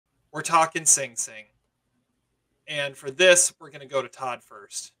We're talking Sing Sing. And for this, we're going to go to Todd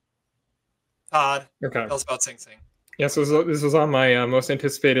first. Todd, Okay. tell us about Sing Sing. Yeah, so this was on my most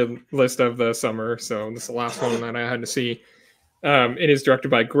anticipated list of the summer, so this is the last one that I had to see. It is directed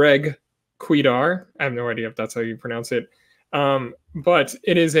by Greg Kwedar. I have no idea if that's how you pronounce it. But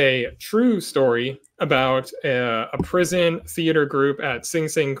it is a true story about a prison theater group at Sing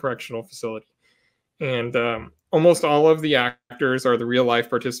Sing Correctional Facility. And almost all of the actors are the real life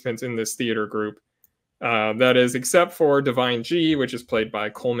participants in this theater group. That is, except for Divine G, which is played by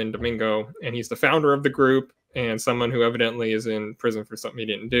Colman Domingo, and he's the founder of the group and someone who evidently is in prison for something he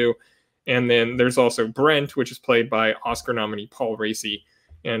didn't do. And then there's also Brent, which is played by Oscar nominee Paul Raci.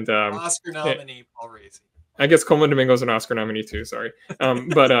 And Oscar nominee Paul Raci. I guess Colman Domingo is an Oscar nominee too. Sorry,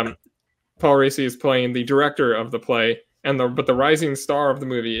 but Paul Raci is playing the director of the play, and the rising star of the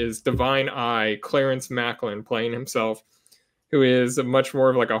movie is Divine I, Clarence Macklin, playing himself, who is much more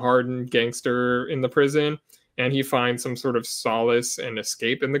of like a hardened gangster in the prison, and he finds some sort of solace and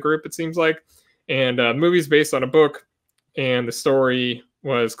escape in the group, it seems like. And the movie's based on a book, and the story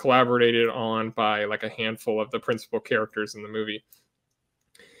was collaborated on by like a handful of the principal characters in the movie.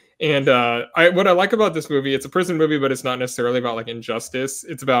 And what I like about this movie, it's a prison movie, but it's not necessarily about like injustice.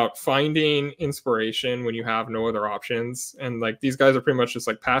 It's about finding inspiration when you have no other options. And like these guys are pretty much just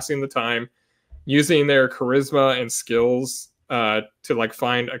like passing the time, using their charisma and skills to like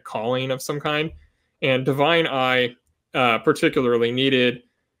find a calling of some kind. And Divine I particularly needed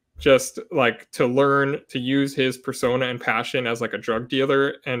just like to learn to use his persona and passion as like a drug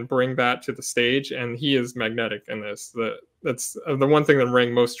dealer and bring that to the stage. And he is magnetic in this. That's the one thing that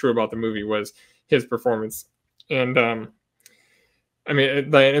rang most true about the movie was his performance. And to me,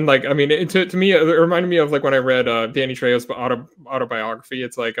 it reminded me of like when I read Danny Trejo's autobiography.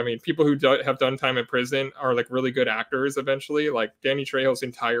 It's like, I mean, people who have done time in prison are like really good actors eventually. Like Danny Trejo's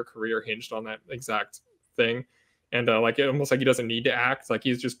entire career hinged on that exact thing. And like almost like he doesn't need to act, like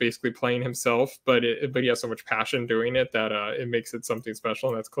he's just basically playing himself, but he has so much passion doing it that it makes it something special.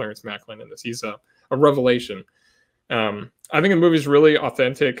 And that's Clarence Macklin in this. He's a revelation. I think the movie's really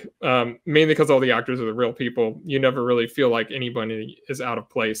authentic, mainly because all the actors are the real people. You never really feel like anybody is out of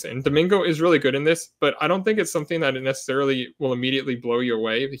place. And Domingo is really good in this, but I don't think it's something that necessarily will immediately blow you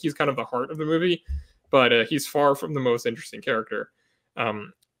away. He's kind of the heart of the movie, but he's far from the most interesting character.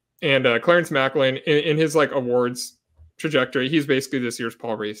 And Clarence Macklin, in his like awards trajectory, he's basically this year's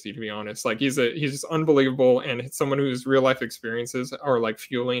Paul Raci, to be honest. Like he's just unbelievable, and it's someone whose real life experiences are like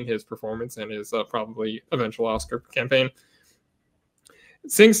fueling his performance and his probably eventual Oscar campaign.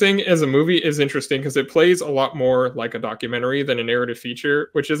 Sing Sing as a movie is interesting because it plays a lot more like a documentary than a narrative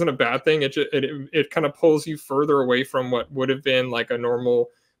feature, which isn't a bad thing. It kind of pulls you further away from what would have been like a normal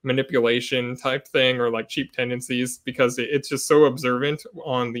manipulation type thing or like cheap tendencies, because it's just so observant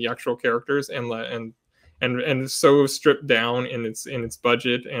on the actual characters and so stripped down in its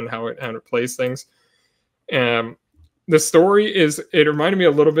budget and how it plays things. The story it reminded me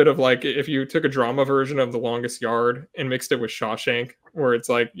a little bit of like if you took a drama version of The Longest Yard and mixed it with Shawshank, where it's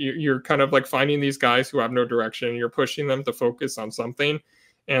like you're kind of like finding these guys who have no direction, you're pushing them to focus on something.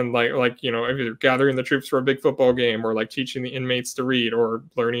 And like you know, either gathering the troops for a big football game or like teaching the inmates to read or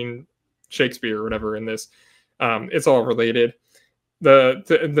learning Shakespeare or whatever in this. It's all related.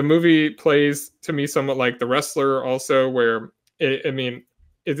 The movie plays to me somewhat like The Wrestler also, where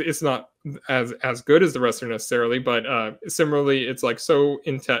it's not as good as The Wrestler necessarily, but similarly it's like so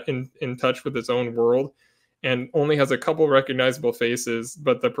in touch with its own world and only has a couple recognizable faces,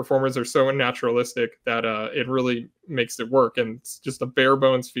 but the performers are so naturalistic that it really makes it work. And it's just a bare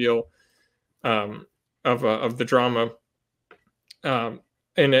bones feel of the drama. And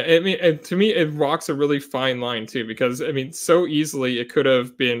to me, it walks a really fine line too, because I mean, so easily it could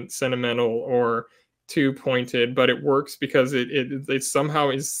have been sentimental or too pointed, but it works because it somehow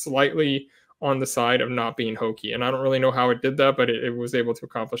is slightly on the side of not being hokey. And I don't really know how it did that, but it was able to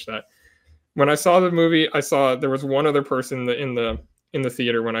accomplish that. When I saw the movie, I saw there was one other person in the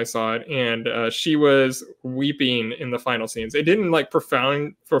theater when I saw it, and she was weeping in the final scenes. It didn't like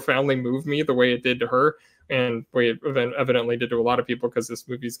profoundly move me the way it did to her, and way it evidently did to a lot of people because this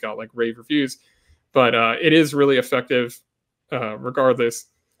movie's got like rave reviews. But it is really effective, regardless.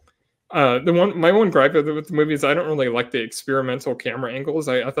 My one gripe with the movie is I don't really like the experimental camera angles.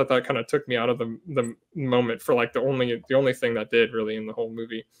 I thought that kind of took me out of the moment for like the only thing that did really in the whole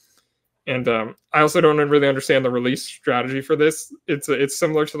movie. And I also don't really understand the release strategy for this. It's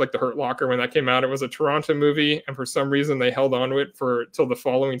similar to like The Hurt Locker when that came out. It was a Toronto movie, and for some reason they held on to it till the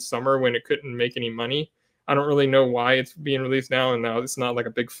following summer when it couldn't make any money. I don't really know why it's being released now, and now it's not like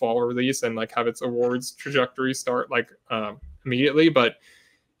a big fall release and like have its awards trajectory start like immediately. But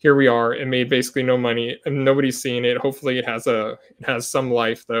here we are. It made basically no money, and nobody's seen it. Hopefully, it has some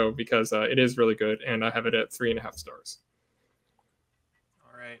life though, because it is really good, and I have it at 3.5 stars.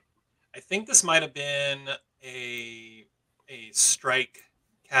 All right, I think this might have been a strike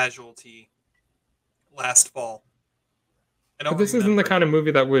casualty last fall. I don't But this isn't remember. the kind of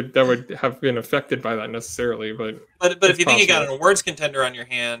movie that would have been affected by that necessarily. But if you think you got an awards contender on your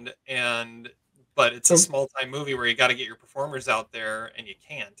hand, but it's a small time movie where you got to get your performers out there and you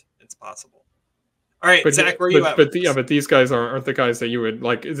can't, it's possible. All right, Zach, where are you at? But these guys aren't the guys that you would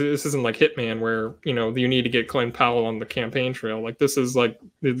like. This isn't like Hitman, where you need to get Glenn Powell on the campaign trail. Like this is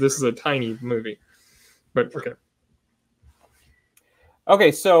a tiny movie. But okay.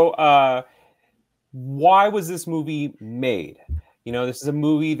 Okay, so why was this movie made? This is a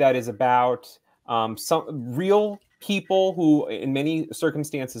movie that is about some real people who, in many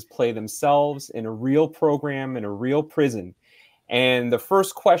circumstances, play themselves in a real program, in a real prison. And the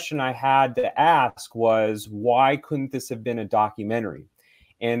first question I had to ask was, why couldn't this have been a documentary?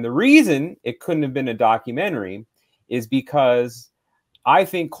 And the reason it couldn't have been a documentary is because I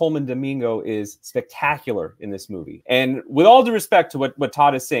think Colman Domingo is spectacular in this movie. And with all due respect to what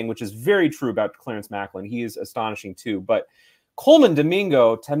Todd is saying, which is very true about Clarence Macklin, he is astonishing too. But Colman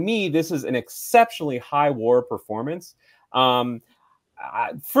Domingo, to me, this is an exceptionally high war performance.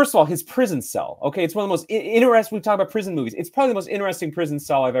 First of all, his prison cell. Okay, it's one of the most interesting. We talk about prison movies. It's probably the most interesting prison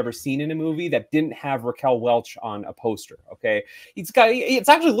cell I've ever seen in a movie that didn't have Raquel Welch on a poster. Okay, it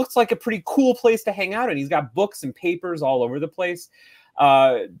actually looks like a pretty cool place to hang out in. He's got books and papers all over the place.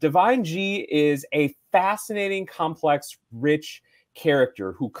 Divine G is a fascinating, complex, rich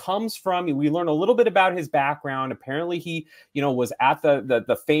character who comes from, we learn a little bit about his background. Apparently he was at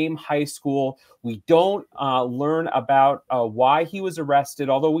the Fame High School. We don't learn about why he was arrested,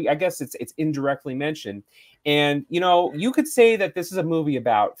 although I guess it's indirectly mentioned. And you could say that this is a movie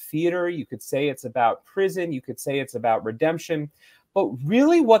about theater, you could say it's about prison, you could say it's about redemption. But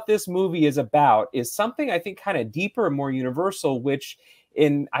really what this movie is about is something I think kind of deeper and more universal, which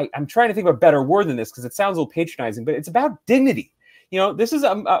I'm trying to think of a better word than this because it sounds a little patronizing, but it's about dignity. This is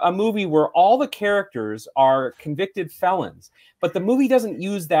a movie where all the characters are convicted felons, but the movie doesn't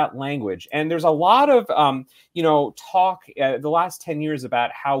use that language. And there's a lot of, talk the last 10 years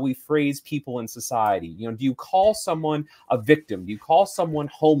about how we phrase people in society. Do you call someone a victim? Do you call someone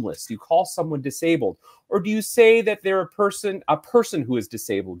homeless? Do you call someone disabled? Or do you say that they're a person who is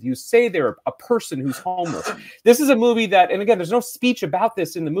disabled? Do you say they're a person who's homeless? This is a movie that, and again, there's no speech about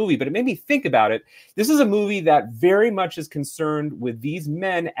this in the movie, but it made me think about it. This is a movie that very much is concerned with these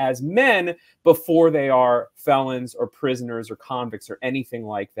men as men before they are felons or prisoners or convicts or anything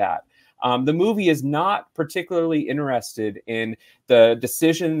like that. The movie is not particularly interested in the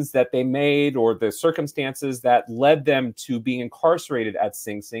decisions that they made or the circumstances that led them to being incarcerated at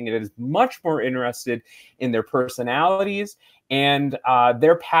Sing Sing. It is much more interested in their personalities and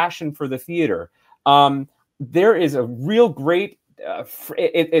their passion for the theater. There is a real great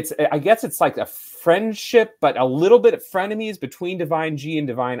I guess it's like a friendship, but a little bit of frenemies between Divine G and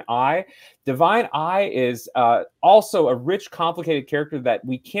Divine I. Divine I is also a rich, complicated character that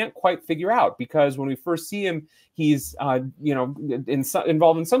we can't quite figure out, because when we first see him, he's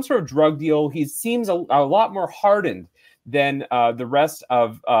involved in some sort of drug deal. He seems a lot more hardened than the rest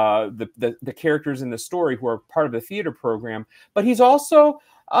of the characters in the story who are part of the theater program. But he's also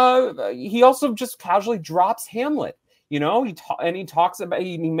he also casually drops Hamlet. He talks about,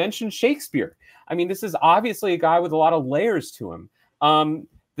 he mentions Shakespeare. I mean, this is obviously a guy with a lot of layers to him.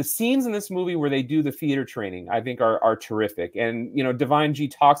 The scenes in this movie where they do the theater training, I think are terrific. And, Divine G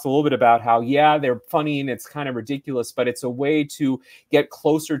talks a little bit about how, yeah, they're funny and it's kind of ridiculous, but it's a way to get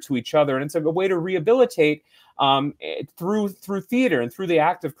closer to each other. And it's a way to rehabilitate through theater and through the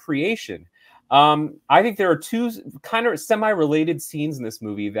act of creation. I think there are two kind of semi-related scenes in this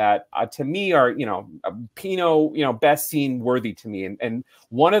movie that, to me, are best scene worthy to me, and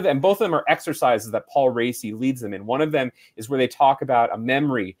one of them, both of them are exercises that Paul Raci leads them in. One of them is where they talk about a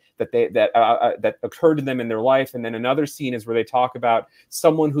memory that occurred to them in their life, and then another scene is where they talk about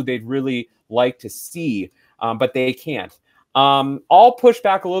someone who they'd really like to see, but they can't. I'll push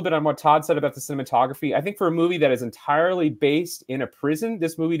back a little bit on what Todd said about the cinematography. I think for a movie that is entirely based in a prison,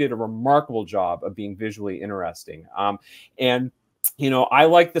 this movie did a remarkable job of being visually interesting. I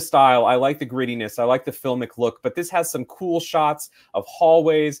like the style, I like the grittiness, I like the filmic look, but this has some cool shots of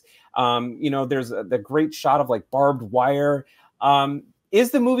hallways. There's the great shot of like barbed wire.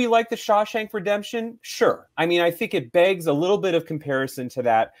 Is the movie like The Shawshank Redemption? Sure. I mean, I think it begs a little bit of comparison to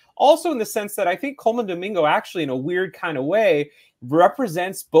that. Also in the sense that I think Colman Domingo actually, in a weird kind of way,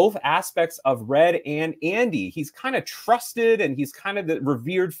 represents both aspects of Red and Andy. He's kind of trusted and he's kind of the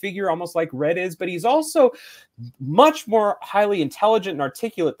revered figure, almost like Red is, but he's also much more highly intelligent and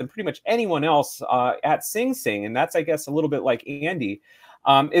articulate than pretty much anyone else at Sing Sing. And that's, I guess, a little bit like Andy.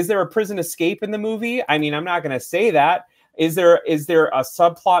 Is there a prison escape in the movie? I mean, I'm not going to say that. Is there a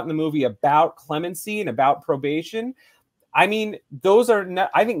subplot in the movie about clemency and about probation? I mean, those are,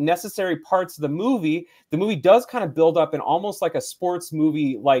 I think, necessary parts of the movie. The movie does kind of build up in almost like a sports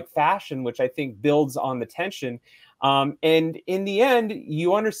movie-like fashion, which I think builds on the tension. And in the end,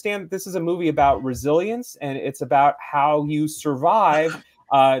 you understand that this is a movie about resilience, and it's about how you survive,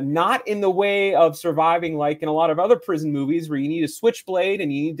 not in the way of surviving like in a lot of other prison movies where you need a switchblade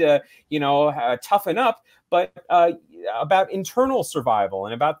and you need to, you know, toughen up, but about internal survival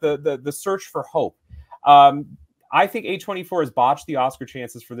and about the search for hope. I think A24 has botched the Oscar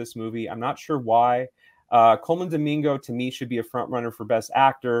chances for this movie. I'm not sure why. Colman Domingo, to me, should be a front runner for Best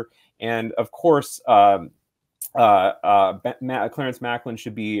Actor. And, of course, Clarence Macklin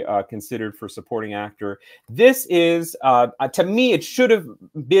should be considered for Supporting Actor. This is, to me, it should have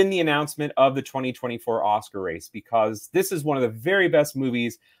been the announcement of the 2024 Oscar race, because this is one of the very best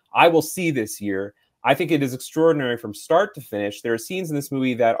movies I will see this year. I think it is extraordinary from start to finish. There are scenes in this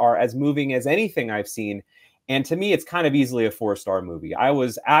movie that are as moving as anything I've seen. And to me, it's kind of easily a 4-star movie. I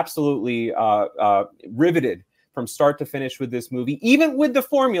was absolutely riveted from start to finish with this movie, even with the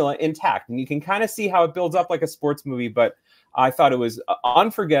formula intact. And you can kind of see how it builds up like a sports movie, but I thought it was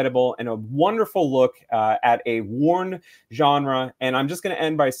unforgettable and a wonderful look at a worn genre. And I'm just going to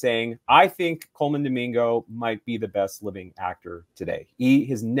end by saying, I think Colman Domingo might be the best living actor today. He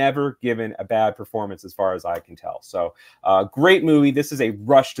has never given a bad performance as far as I can tell. So great movie. This is a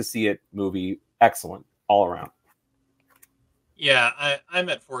rush to see it movie. Excellent all around. Yeah, I'm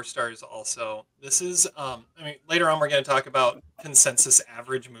at 4 stars also. This is, I mean, later on we're going to talk about consensus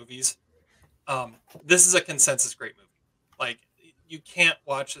average movies. This is a consensus great movie. Like, you can't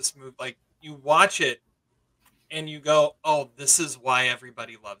watch this movie. Like, you watch it and you go, oh, this is why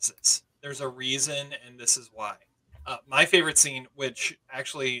everybody loves this. There's a reason, and this is why. My favorite scene, which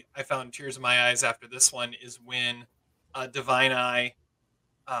actually I found tears in my eyes after this one, is when Divine Eye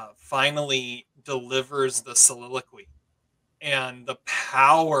finally delivers the soliloquy, and the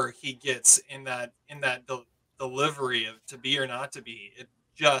power he gets in that delivery of to be or not to be. It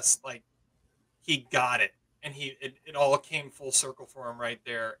just, like, he got it, and it all came full circle for him right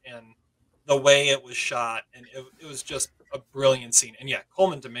there. And the way it was shot, and it was just a brilliant scene. And yeah,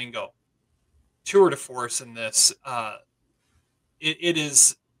 Colman Domingo, tour de force in this. It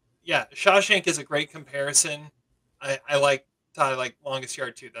is, yeah. Shawshank is a great comparison. I like Longest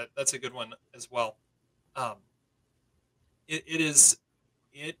Yard too. That's a good one as well. It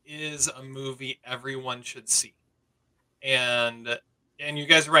is a movie everyone should see. And you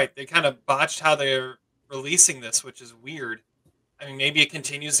guys are right. They kind of botched how they're releasing this, which is weird. I mean, maybe it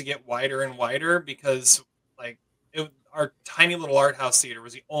continues to get wider and wider because, like, our tiny little art house theater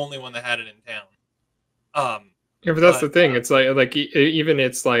was the only one that had it in town. Yeah, but that's the thing. It's like even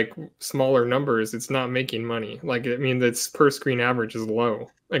it's like smaller numbers, it's not making money. Like, I mean, its per screen average is low.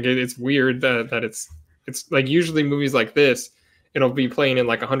 Like, it's weird that it's like usually movies like this, it'll be playing in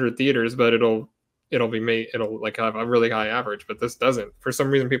like 100 theaters, but it'll like have a really high average. But this doesn't. For some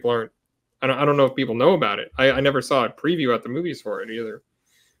reason, people aren't. I don't know if people know about it. I never saw a preview at the movies for it either.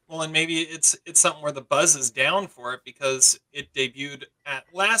 Well, and maybe it's something where the buzz is down for it because it debuted at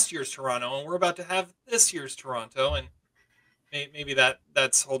last year's Toronto, and we're about to have this year's Toronto, and maybe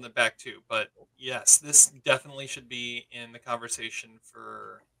that's holding it back too. But yes, this definitely should be in the conversation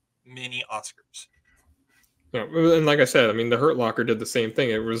for many Oscars. Yeah, and like I said, I mean, The Hurt Locker did the same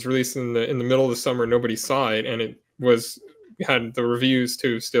thing. It was released in the middle of the summer. Nobody saw it, and it had the reviews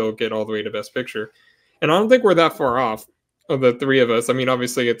to still get all the way to Best Picture. And I don't think we're that far off of the three of us. I mean,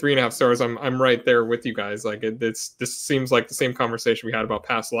 obviously at 3.5 stars, I'm right there with you guys. Like, this seems like the same conversation we had about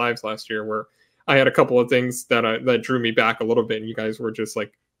Past Lives last year, where I had a couple of things that drew me back a little bit, and you guys were just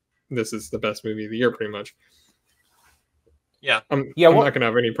like, this is the best movie of the year, pretty much. Yeah. I'm not gonna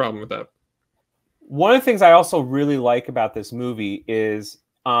have any problem with that. One of the things I also really like about this movie is,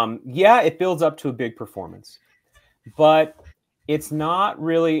 it builds up to a big performance, but it's not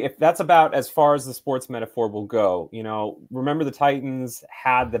really, if that's about as far as the sports metaphor will go. You know, remember the Titans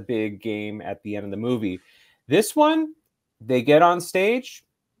had the big game at the end of the movie. This one, they get on stage.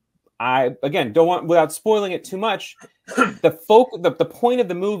 I, again, don't want, without spoiling it too much, the point of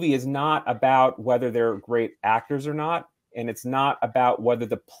the movie is not about whether they're great actors or not. And it's not about whether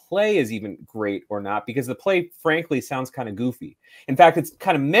the play is even great or not, because the play, frankly, sounds kind of goofy. In fact, it's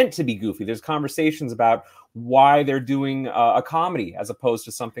kind of meant to be goofy. There's conversations about why they're doing a comedy as opposed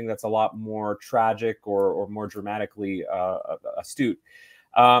to something that's a lot more tragic or more dramatically astute.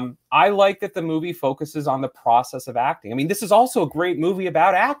 I like that the movie focuses on the process of acting. I mean, this is also a great movie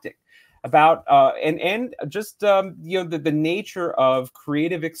about acting, about and just the nature of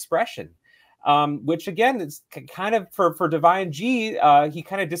creative expression. Which again is kind of for Divine G, he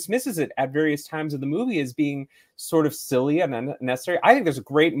kind of dismisses it at various times of the movie as being sort of silly and unnecessary. I think there's a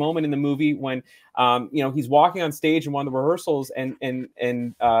great moment in the movie when he's walking on stage in one of the rehearsals, and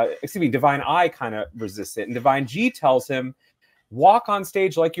Divine I kind of resists it, and Divine G tells him, "Walk on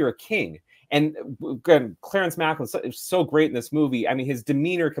stage like you're a king." And again, Clarence Macklin is so great in this movie. I mean, his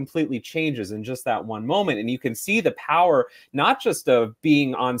demeanor completely changes in just that one moment. And you can see the power, not just of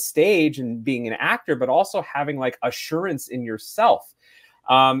being on stage and being an actor, but also having like assurance in yourself.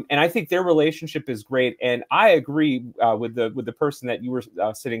 And I think their relationship is great. And I agree with the person that you were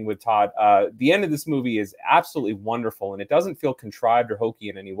sitting with, Todd. The end of this movie is absolutely wonderful, and it doesn't feel contrived or hokey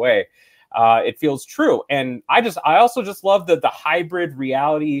in any way. It feels true. And I also just love the hybrid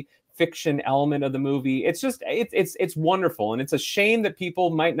reality fiction element of the movie. It's just it's wonderful, and it's a shame that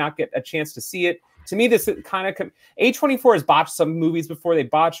people might not get a chance to see it. To me, this kind of A24 has botched some movies before. They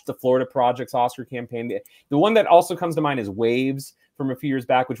botched the Florida Project's Oscar campaign. The one that also comes to mind is Waves from a few years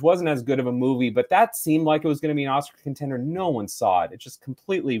back, which wasn't as good of a movie, but that seemed like it was going to be an Oscar contender. No one saw it. It just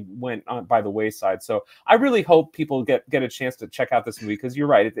completely went on by the wayside. So I really hope people get a chance to check out this movie, because you're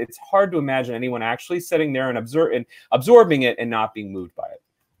right. It's hard to imagine anyone actually sitting there and absorbing it and not being moved by it.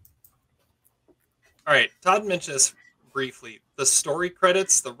 All right, Todd mentioned this briefly. The story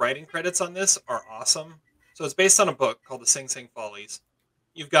credits, the writing credits on this are awesome. So it's based on a book called The Sing Sing Follies.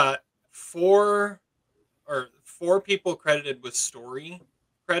 You've got four people credited with story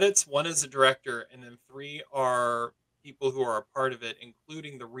credits. One is the director, and then 3 are people who are a part of it,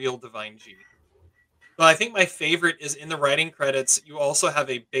 including the real Divine G. But I think my favorite is in the writing credits. You also have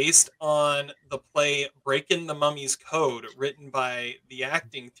a based on the play Breakin' the Mummy's Code, written by the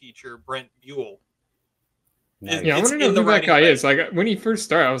acting teacher Brent Buell. Nice. Yeah, I want to know who that guy is. Like, when he first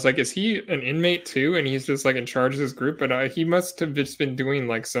started, I was like, is he an inmate too? And he's just like in charge of his group? But he must have just been doing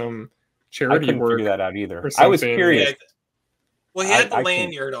like some charity I couldn't work. Figure that out either. I was curious. Yeah, well, he had the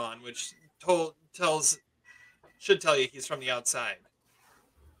lanyard on, which should tell you he's from the outside.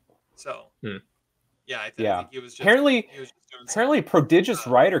 So, yeah, I think he was just apparently a prodigious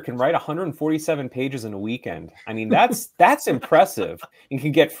writer can write 147 pages in a weekend. I mean, that's impressive, and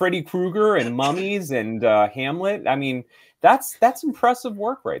can get Freddy Krueger and Mummies and Hamlet. I mean, that's impressive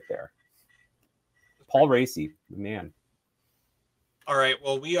work right there. Paul Raci, man. All right,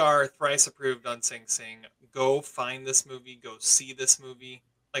 well, we are thrice approved on Sing Sing. Go find this movie. Go see this movie.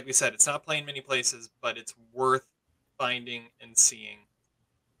 Like we said, it's not playing many places, but it's worth finding and seeing.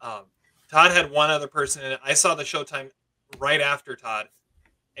 Todd had one other person in it. I saw the showtime right after Todd,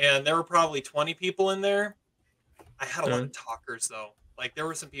 and there were probably 20 people in there. I had a lot of talkers, though. Like, there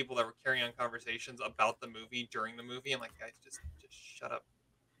were some people that were carrying on conversations about the movie during the movie. I'm like, guys, just shut up.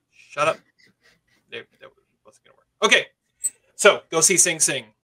 Shut up. That wasn't going to work. Okay, so go see Sing Sing.